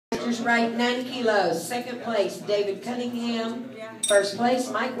Masters right, 90 kilos. Second place, David Cunningham. First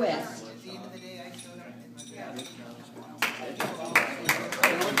place, Mike West.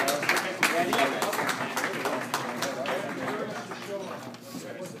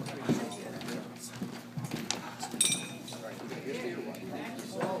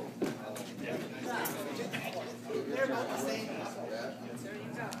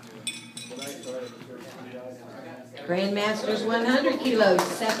 Grandmasters 100 kilos,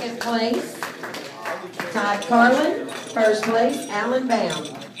 second place, Todd Carlin. First place, Alan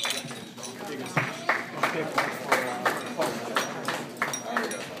Bound.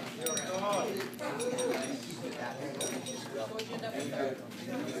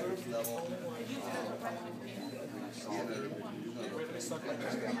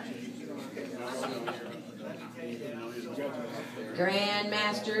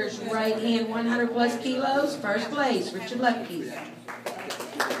 Grandmasters right hand 100 plus kilos, first place, Richard Lefke.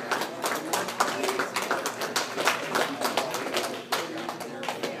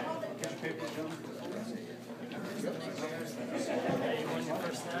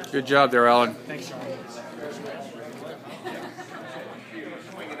 Good job there, Alan. Thanks, Sean.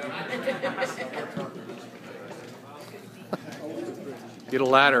 Get a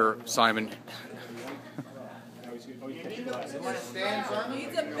ladder, Simon.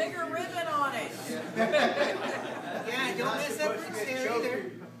 Needs a bigger ribbon on it. Yeah, don't mess up Rick's hair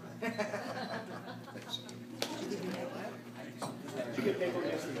either.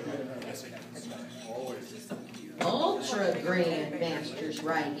 Ultra Grand Masters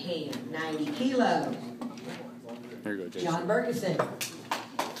right hand, 90 kilos. There you go, Jason. John Bergeson. Don't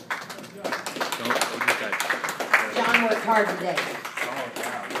get that. John worked hard today.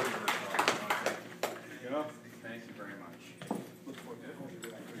 Thank you very much.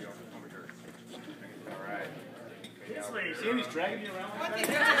 All right. See him? He's dragging you around like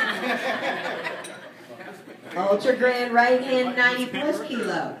that? Ultra Grand right hand, 90 plus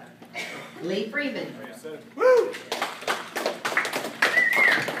kilo. Lee Freeman. Woo!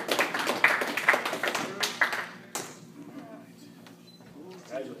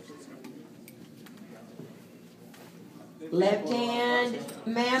 Left hand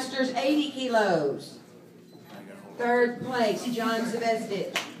Masters 80 kilos. Third place, John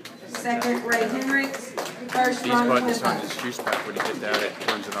Zvezdic. Second, Ray Hendricks. First, These Ron buttons on Quimpa. his juice pack, when you hit that, it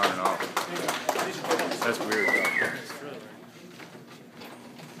turns it on and off. That's weird, though.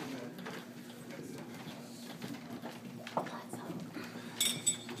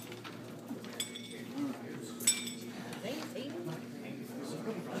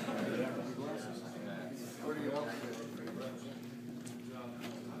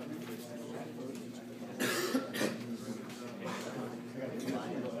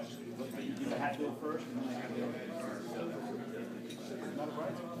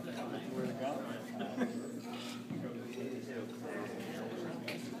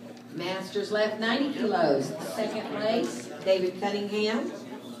 Masters left 90 kilos. Second place, David Cunningham.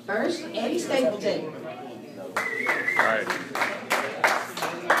 First, Eddie Stapleton. All right.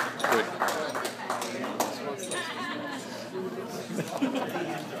 Good.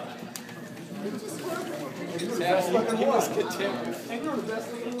 Best looking one.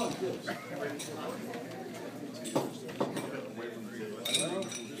 Best looking one.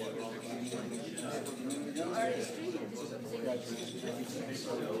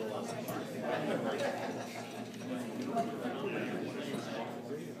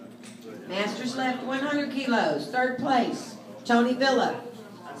 Masters left 100 kilos. Third place, Tony Villa.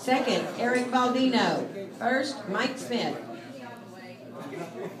 Second, Eric Baldino. First, Mike Smith.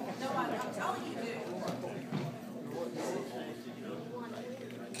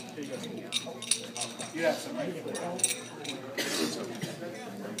 You have some right.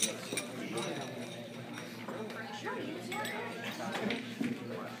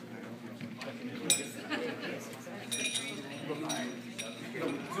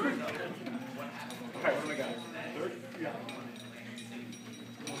 Okay, what do I got? Third? Yeah.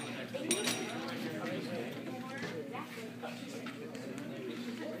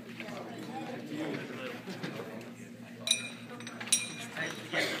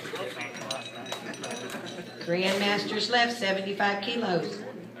 Grandmasters left 75 kilos.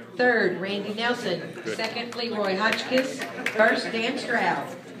 Third, Randy Nelson. Second, Leroy Hotchkiss. First, Dan Stroud.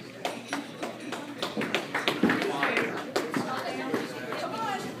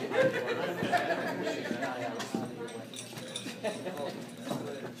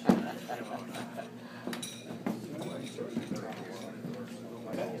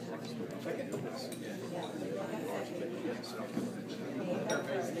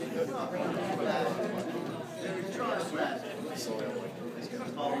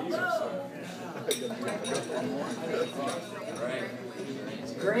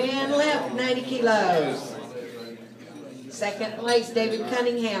 Grand Left, 90 kilos. Second place, David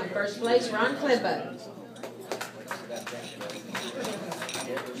Cunningham. First place, Ron Klippa.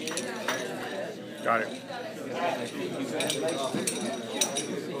 Got it.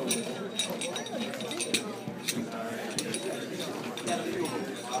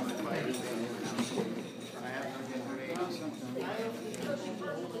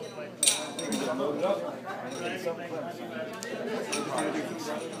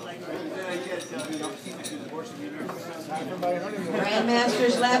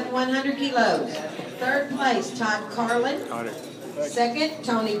 Grandmasters left 100 kilos. Third place, Todd Carlin. Got it. Second,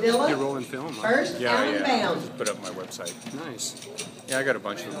 Tony Villa. You rolling film? Huh? First, Alan Bound. Just put up my website. Nice. Yeah, I got a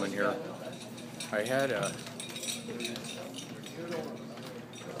bunch of them in here. I had a.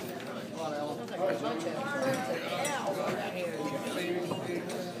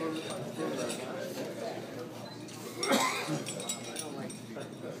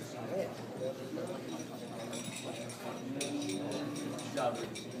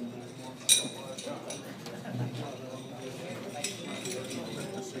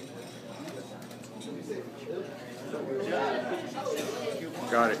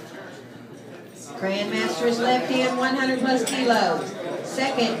 Got it. Grandmasters left in 100 plus kilos.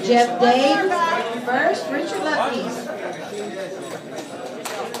 Second, Jeff Dave. First, Richard Lupke.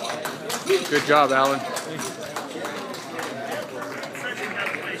 Good job, Alan.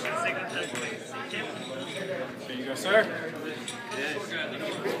 There you go, sir.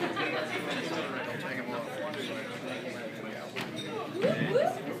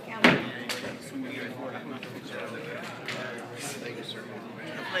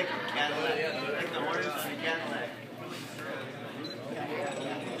 Like Cadillac. Like the horses on a Cadillac.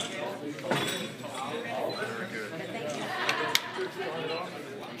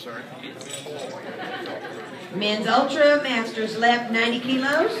 I'm sorry. Men's Ultra Masters left 90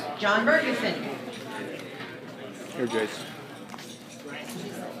 kilos. John Bergerson. Here, Jace.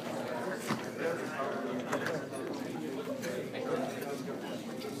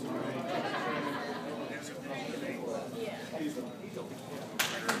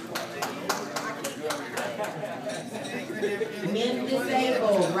 Men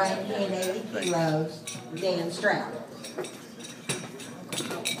disabled, right hand 80 kilos. Dan Stroud.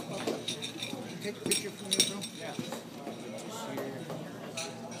 Take a picture from you, bro? Yeah.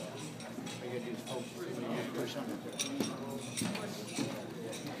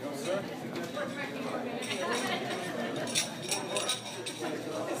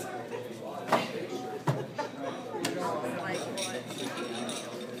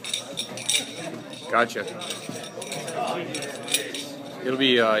 Gotcha. It'll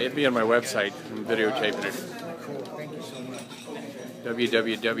be on my website. I'm videotaping it.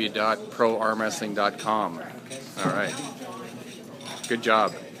 www.proarmwrestling.com. All right. Good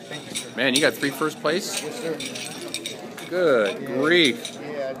job. Man, you got 3 first place? Yes, sir. Good grief.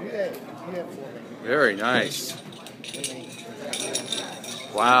 Yeah, do that for me. Very nice.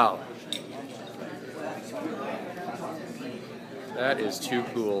 Wow. That is too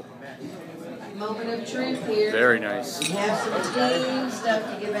cool. Moment of truth here. Very nice. We have some team stuff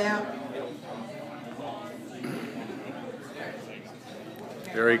to give out.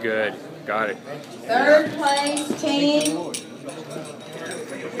 Very good. Got it. Third place team.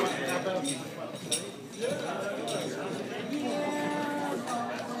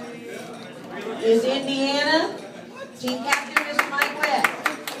 Is Indiana. Team captain is Mike West.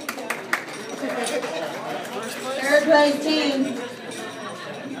 Third place team.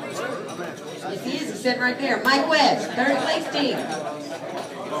 Yes, he is. He's sitting right there. Mike West. Third place team.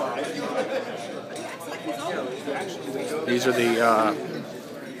 These are the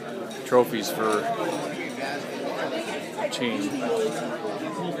trophies for team.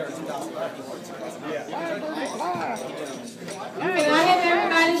 Can I have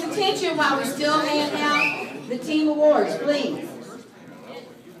everybody's attention while we still hand out the team awards, please?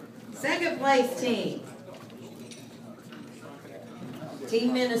 Second place team.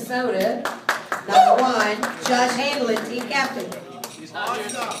 Team Minnesota, number 1, Josh Handlin, team captain.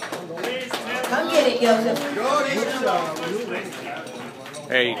 Come get it, Joseph.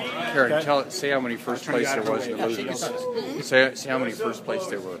 Hey, Karen, say how many first place there was in the losers. Say how many first place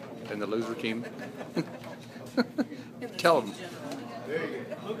there were in the loser team. Tell them.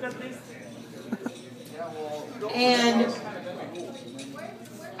 And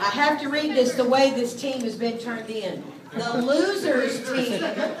I have to read this the way this team has been turned in. The losers team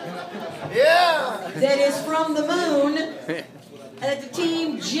that is from the moon, the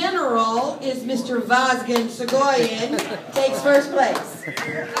team general is Mr. Vazgen Segoyan, takes first place.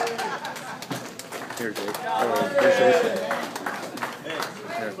 Here, Jake. Here's Jason.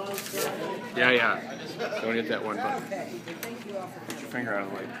 Here. Yeah. Don't hit that one button. Put your finger out of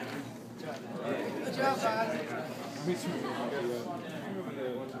the way. Good job, Bob.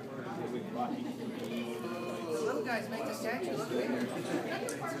 Little guys make the statue look bigger.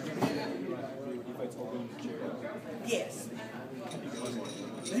 Yes.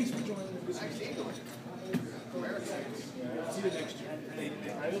 Thanks for joining us. See you next year.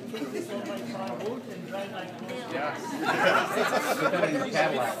 I will put this on my carboard and drive my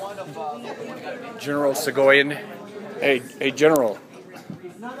General Segoyan. Hey, General.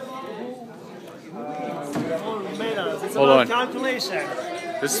 It's Hold about on. calculation.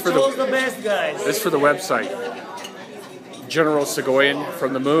 This is It for shows the the best guys. this is for the website. General Segoyan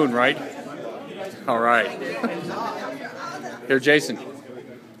from the moon, right? All right. Here, Jason.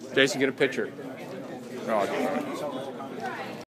 Jason, get a picture. Oh,